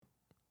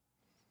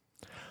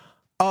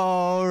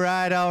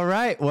All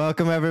right.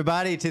 Welcome,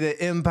 everybody, to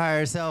the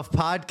Empire Self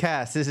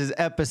Podcast. This is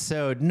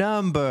episode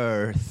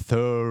number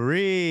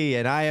 3,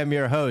 and I am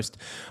your host,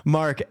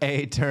 Mark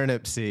A.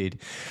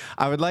 Turnipseed.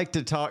 I would like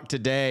to talk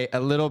today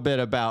a little bit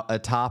about a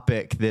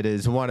topic that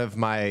is one of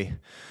my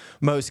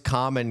most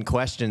common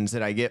questions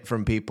that I get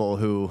from people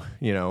who,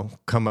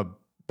 come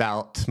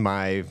about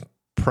my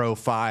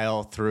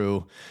profile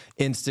through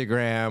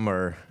Instagram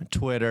or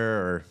Twitter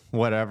or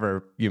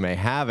whatever you may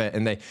have it.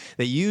 And they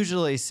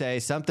usually say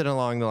something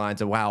along the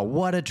lines of, wow,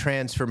 what a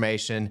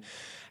transformation.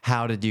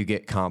 How did you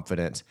get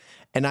confidence?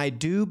 And I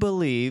do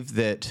believe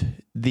that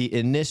the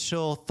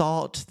initial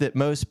thought that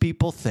most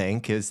people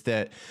think is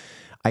that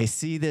I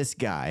see this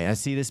guy, I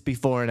see this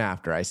before and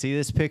after. I see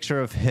this picture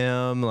of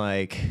him,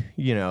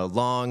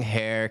 long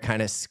hair,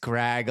 kind of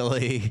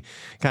scraggly,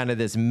 kind of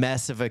this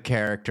mess of a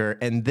character.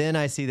 And then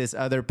I see this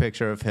other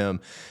picture of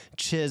him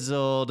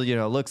chiseled,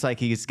 looks like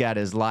he's got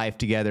his life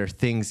together,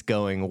 things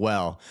going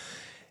well.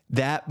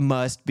 That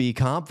must be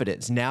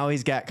confidence. Now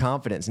he's got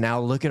confidence.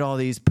 Now look at all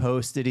these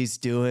posts that he's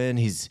doing.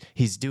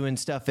 He's doing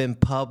stuff in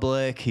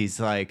public. He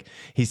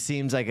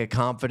seems like a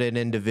confident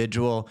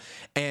individual.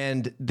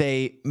 And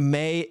they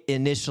may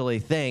initially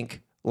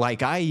think,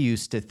 like I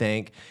used to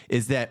think,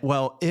 is that,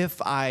 well,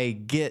 if I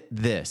get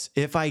this,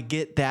 if I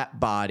get that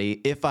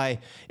body, if I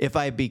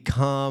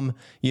become,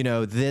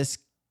 this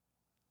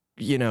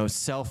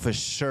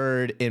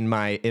self-assured in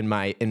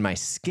my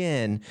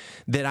skin,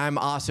 that I'm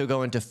also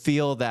going to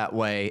feel that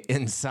way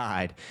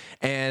inside.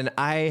 And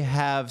I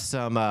have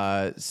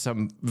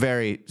some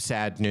very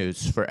sad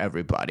news for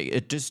everybody.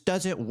 It just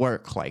doesn't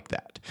work like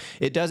that.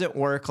 It doesn't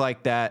work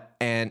like that,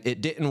 and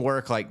it didn't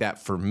work like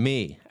that for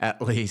me,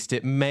 at least.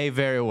 It may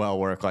very well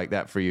work like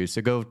that for you.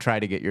 So go try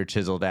to get your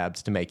chiseled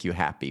abs to make you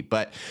happy.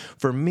 But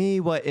for me,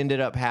 what ended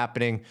up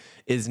happening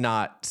is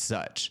not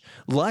such.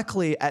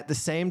 Luckily, at the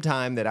same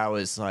time that I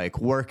was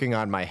working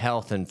on my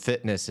health and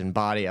fitness and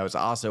body, I was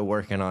also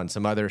working on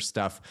some other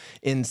stuff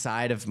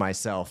inside of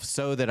myself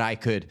so that I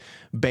could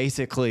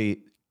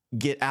basically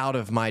get out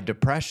of my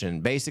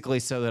depression, basically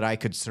so that I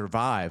could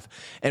survive.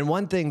 And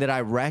one thing that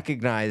I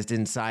recognized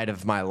inside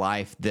of my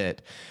life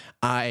that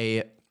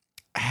I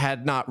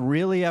had not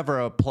really ever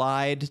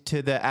applied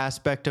to the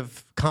aspect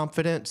of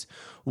confidence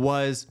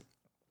was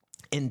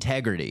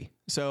integrity.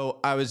 So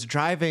I was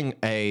driving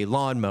a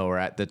lawnmower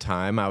at the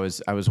time. I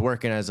was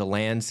working as a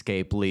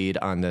landscape lead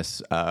on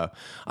this on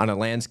a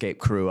landscape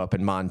crew up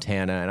in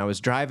Montana, and I was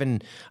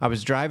driving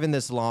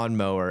this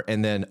lawnmower,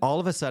 and then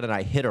all of a sudden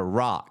I hit a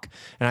rock,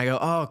 and I go,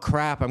 oh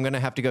crap! I'm gonna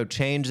have to go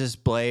change this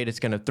blade. It's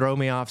gonna throw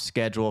me off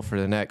schedule for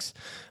the next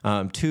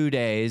 2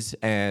 days.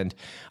 And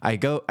I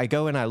go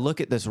and I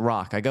look at this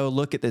rock. I go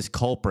look at this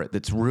culprit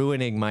that's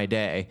ruining my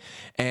day,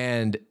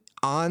 and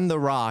on the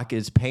rock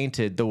is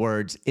painted the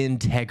words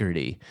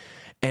integrity.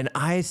 And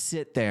I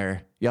sit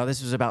there, y'all,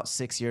 this was about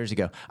 6 years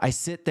ago. I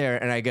sit there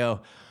and I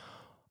go,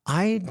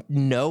 I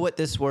know what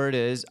this word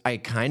is. I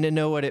kind of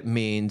know what it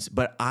means,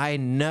 but I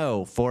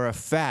know for a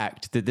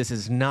fact that this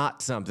is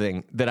not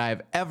something that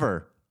I've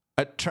ever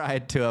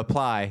tried to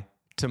apply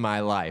to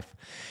my life.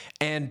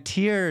 And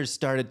tears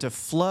started to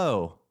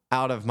flow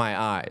out of my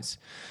eyes.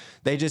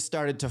 They just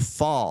started to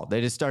fall.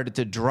 They just started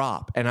to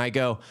drop. And I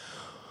go,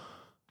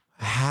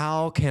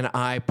 how can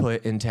I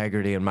put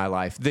integrity in my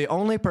life? The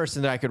only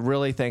person that I could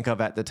really think of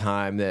at the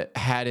time that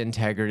had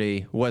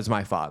integrity was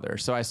my father.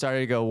 So I started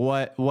to go,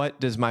 what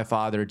does my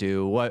father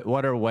do?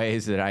 What are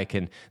ways that I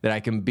can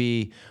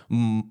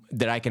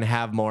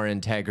have more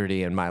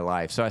integrity in my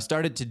life? So I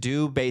started to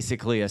do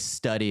basically a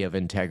study of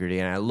integrity,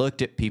 and I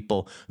looked at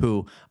people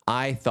who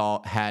I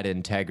thought had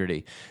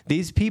integrity.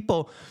 These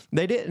people,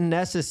 they didn't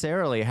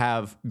necessarily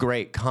have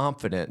great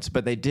confidence,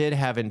 but they did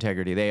have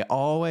integrity. They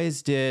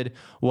always did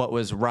what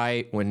was right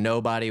when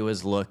nobody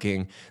was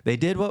looking. They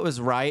did what was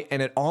right,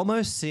 and it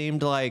almost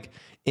seemed like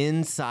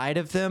inside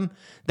of them,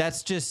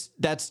 that's just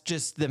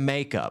the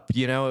makeup.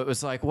 It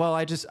was like, well,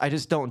 I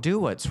just don't do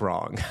what's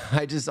wrong.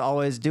 I just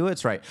always do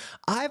what's right.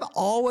 I've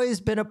always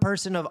been a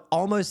person of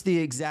almost the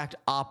exact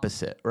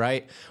opposite,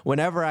 right?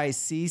 Whenever I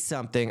see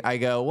something, I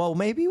go, well,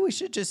 maybe we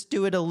should just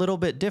do it a little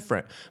bit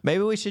different.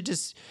 Maybe we should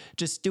just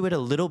do it a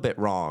little bit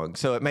wrong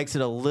so it makes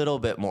it a little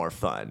bit more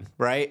fun,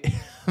 right?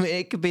 I mean,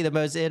 it could be the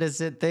most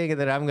innocent thing,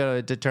 and then I'm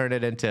going to turn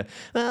it into,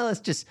 well,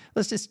 let's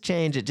just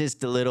change it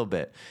just a little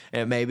bit.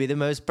 And it may be the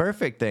most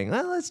perfect thing.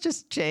 Well, let's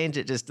just change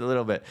it just a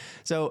little bit.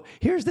 So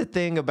here's the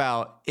thing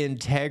about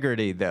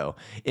integrity, though.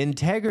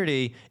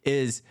 Integrity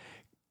is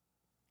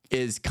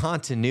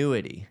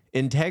continuity.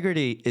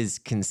 Integrity is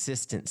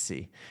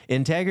consistency.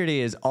 Integrity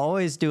is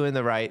always doing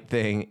the right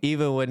thing,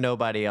 even when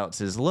nobody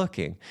else is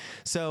looking.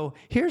 So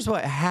here's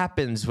what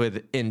happens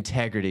with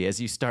integrity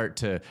as you start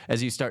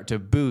to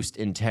boost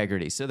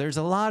integrity. So there's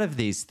a lot of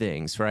these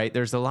things, right?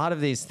 There's a lot of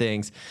these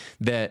things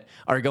that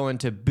are going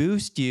to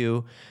boost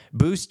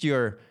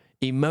your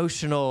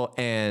emotional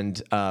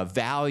and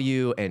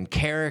value and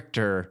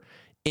character,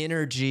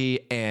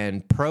 energy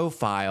and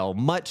profile,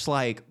 much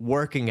like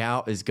working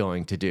out is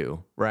going to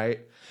do,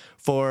 right?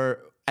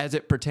 For as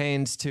it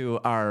pertains to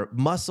our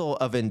muscle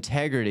of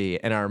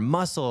integrity and our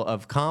muscle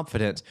of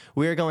confidence,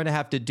 we are going to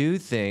have to do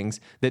things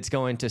that's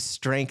going to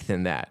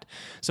strengthen that.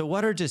 So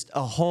what are just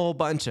a whole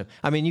bunch of,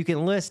 you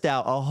can list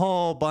out a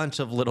whole bunch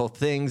of little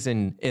things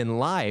in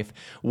life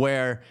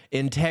where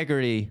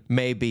integrity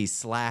may be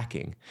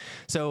slacking.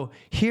 So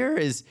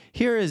here's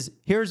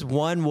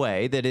one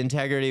way that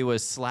integrity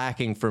was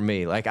slacking for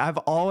me. Like I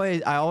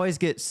always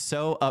get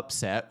so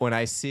upset when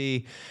I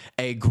see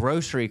a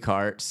grocery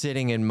cart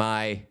sitting in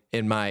my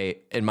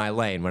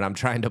lane when I'm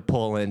trying to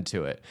pull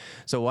into it.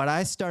 So what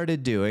I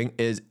started doing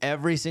is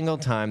every single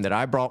time that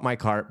I brought my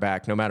cart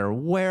back, no matter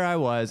where I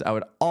was, I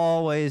would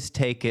always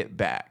take it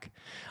back.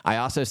 I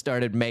also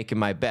started making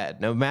my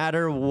bed. No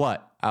matter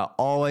what, I'll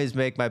always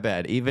make my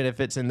bed, even if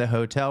it's in the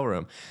hotel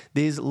room.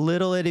 These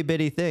little itty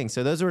bitty things.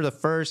 So those were the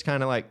first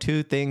kind of like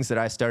two things that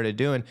I started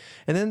doing.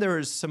 And then there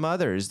was some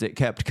others that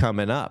kept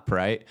coming up,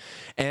 right?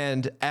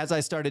 And as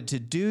I started to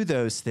do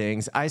those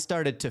things, I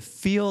started to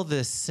feel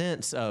this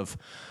sense of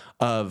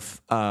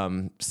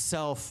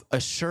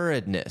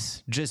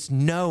self-assuredness, just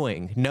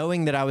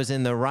knowing that I was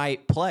in the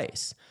right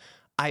place.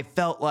 I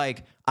felt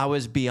like I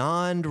was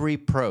beyond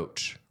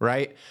reproach,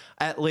 right?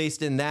 At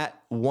least in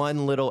that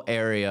one little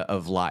area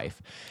of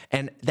life.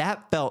 And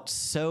that felt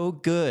so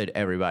good,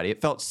 everybody. It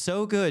felt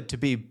so good to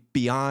be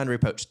beyond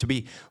reproach, to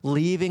be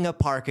leaving a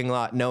parking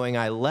lot knowing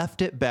I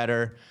left it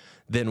better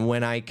than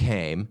when I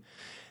came,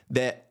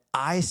 that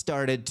I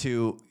started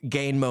to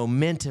gain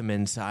momentum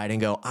inside and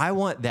go, I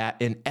want that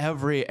in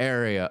every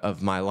area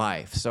of my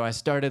life. So I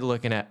started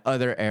looking at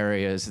other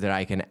areas that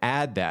I can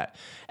add that.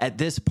 At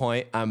this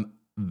point, I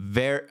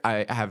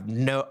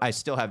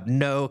still have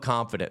no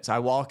confidence. I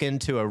walk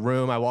into a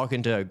room, I walk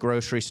into a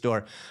grocery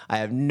store, I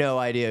have no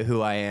idea who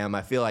I am.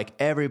 I feel like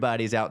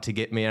everybody's out to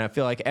get me, and I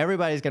feel like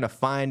everybody's going to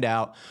find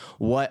out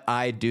what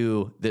I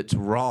do that's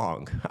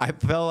wrong. I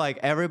feel like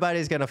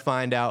everybody's going to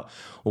find out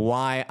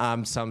why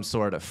I'm some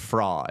sort of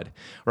fraud,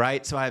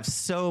 right? So I have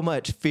so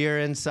much fear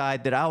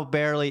inside that I'll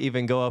barely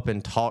even go up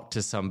and talk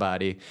to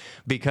somebody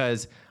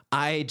because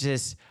I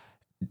just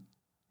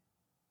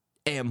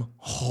am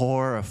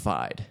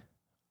horrified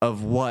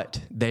of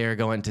what they are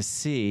going to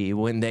see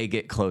when they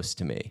get close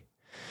to me.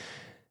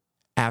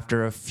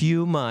 After a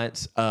few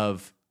months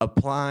of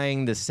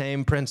applying the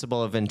same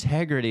principle of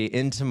integrity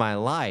into my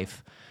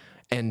life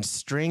and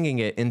stringing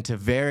it into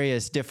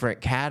various different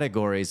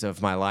categories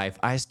of my life,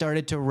 I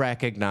started to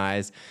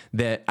recognize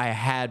that I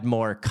had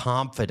more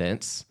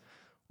confidence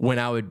when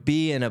I would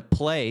be in a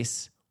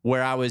place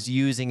where I was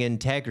using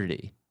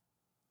integrity.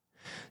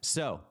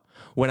 So,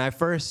 when I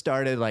first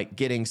started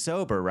getting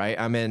sober, right?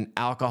 I'm in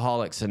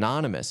Alcoholics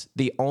Anonymous.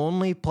 The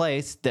only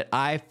place that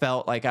I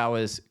felt like I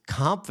was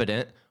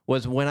confident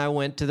was when I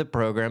went to the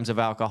programs of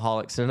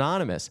Alcoholics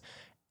Anonymous.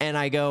 And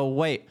I go,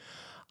 wait,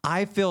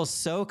 I feel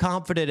so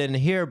confident in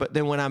here, but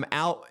then when I'm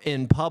out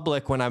in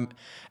public, when I'm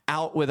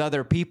out with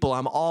other people,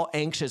 I'm all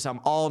anxious,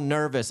 I'm all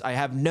nervous. I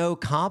have no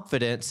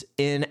confidence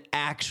in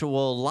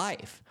actual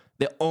life.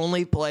 The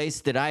only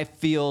place that I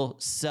feel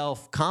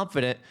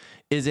self-confident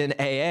is in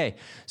AA.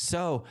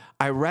 So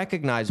I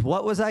recognize,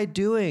 what was I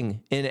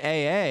doing in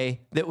AA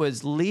that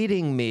was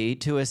leading me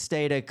to a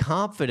state of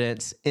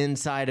confidence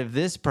inside of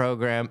this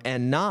program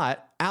and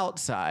not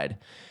outside?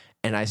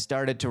 And I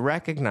started to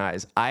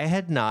recognize I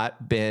had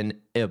not been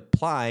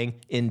applying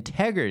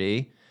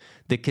integrity,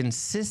 the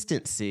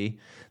consistency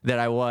that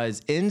I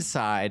was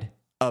inside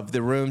of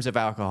the rooms of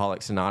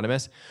Alcoholics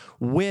Anonymous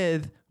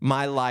with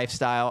my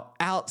lifestyle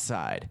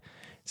outside.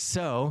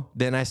 So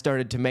then I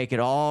started to make it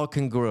all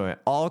congruent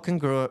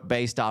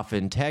based off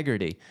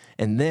integrity.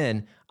 And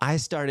then I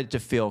started to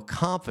feel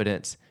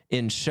confidence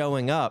in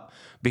showing up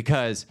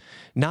because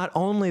not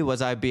only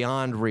was I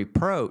beyond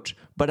reproach,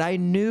 but I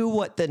knew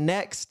what the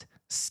next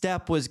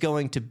step was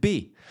going to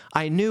be.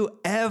 I knew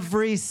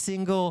every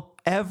single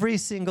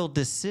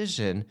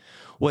decision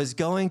was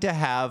going to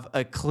have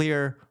a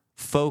clear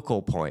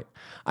focal point.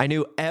 I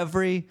knew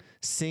every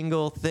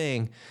single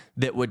thing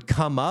that would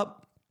come up,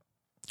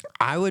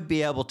 I would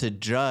be able to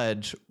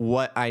judge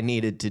what I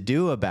needed to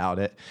do about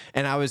it,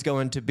 and I was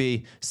going to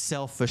be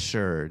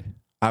self-assured.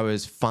 I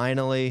was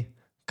finally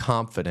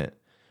confident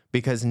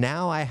because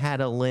now I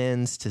had a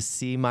lens to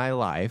see my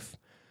life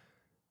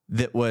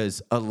that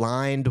was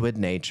aligned with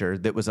nature,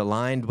 that was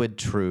aligned with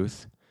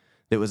truth,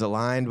 that was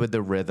aligned with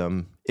the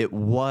rhythm. It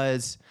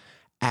was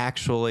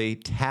actually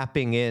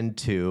tapping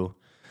into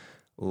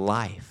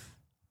life.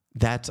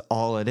 That's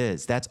all it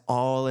is. That's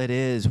all it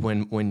is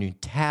when you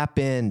tap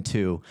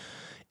into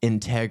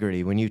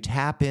integrity, when you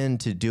tap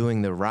into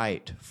doing the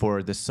right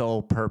for the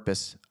sole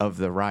purpose of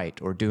the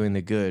right, or doing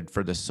the good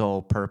for the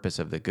sole purpose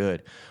of the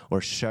good,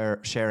 or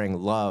sharing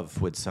love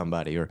with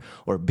somebody,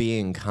 or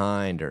being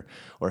kind,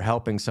 or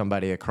helping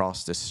somebody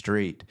across the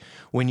street.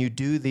 When you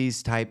do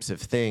these types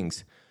of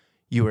things,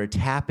 you are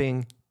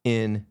tapping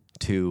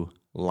into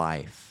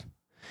life.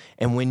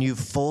 And when you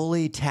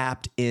fully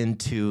tapped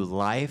into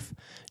life,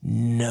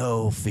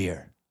 no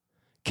fear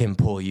can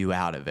pull you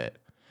out of it.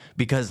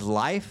 Because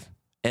life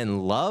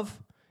and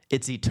love,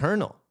 it's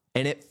eternal,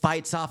 and it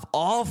fights off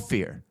all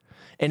fear.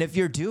 And if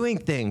you're doing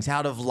things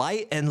out of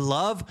light and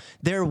love,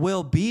 there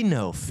will be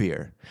no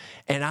fear.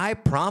 And I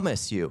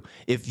promise you,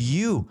 if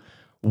you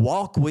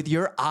walk with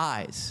your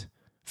eyes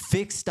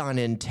fixed on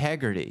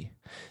integrity,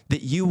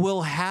 that you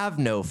will have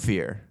no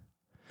fear.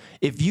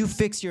 If you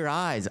fix your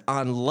eyes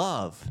on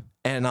love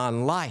and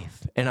on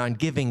life and on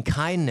giving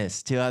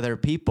kindness to other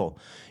people,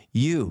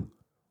 you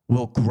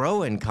will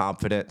grow in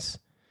confidence,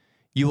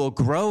 you will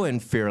grow in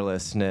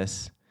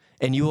fearlessness,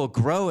 and you will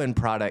grow in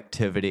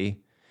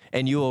productivity,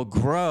 and you will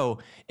grow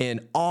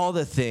in all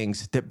the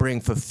things that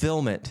bring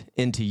fulfillment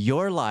into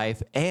your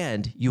life,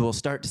 and you will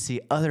start to see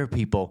other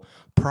people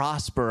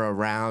prosper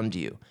around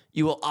you.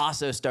 You will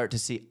also start to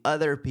see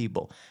other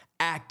people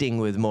acting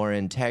with more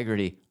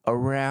integrity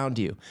around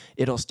you.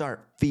 It'll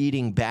start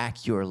feeding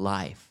back your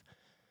life.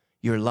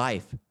 Your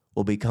life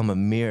will become a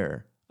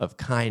mirror of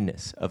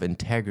kindness, of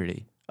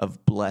integrity,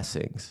 of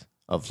blessings,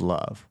 of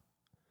love.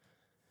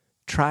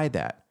 Try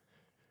that.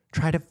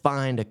 Try to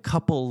find a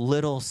couple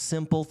little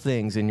simple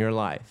things in your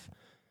life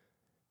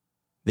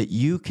that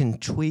you can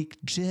tweak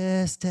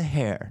just a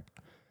hair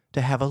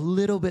to have a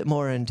little bit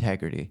more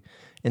integrity,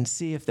 and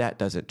see if that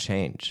doesn't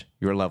change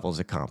your levels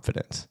of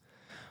confidence.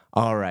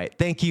 All right.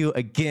 Thank you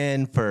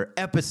again for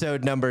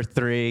episode number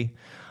 3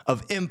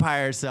 of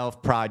Empire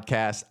Self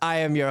Podcast. I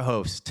am your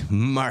host,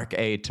 Mark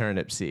A.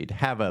 Turnipseed.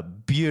 Have a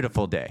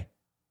beautiful day.